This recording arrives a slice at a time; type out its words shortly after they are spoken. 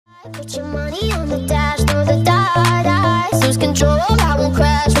Put your money on the dash, throw the dice. Lose control, I won't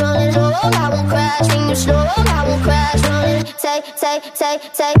crash. Running low, I won't crash. When you slow, I won't crash. Running, take.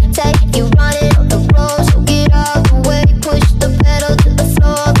 You running on the road, so get out the way. Push the pedal to the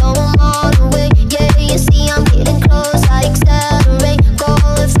floor, going all the way. Yeah, you see I'm getting close, I accelerate.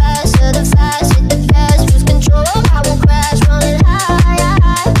 Going faster, the fast, hit the gas. Lose control, I won't crash. Running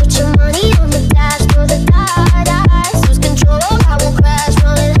high. Put your money on the dash, throw the dice. Lose control, I won't crash.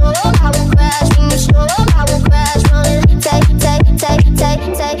 Running low, I won't crash. When you slow, I won't crash. Running, take.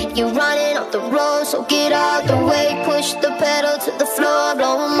 You running off the road, so get out the way. Push the pedal to the floor,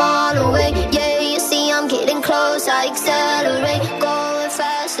 blow 'em all away. Yeah, you see I'm getting close, I accelerate. Going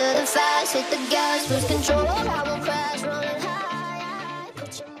faster, the fast, hit the gas. Lose control, I won't crash.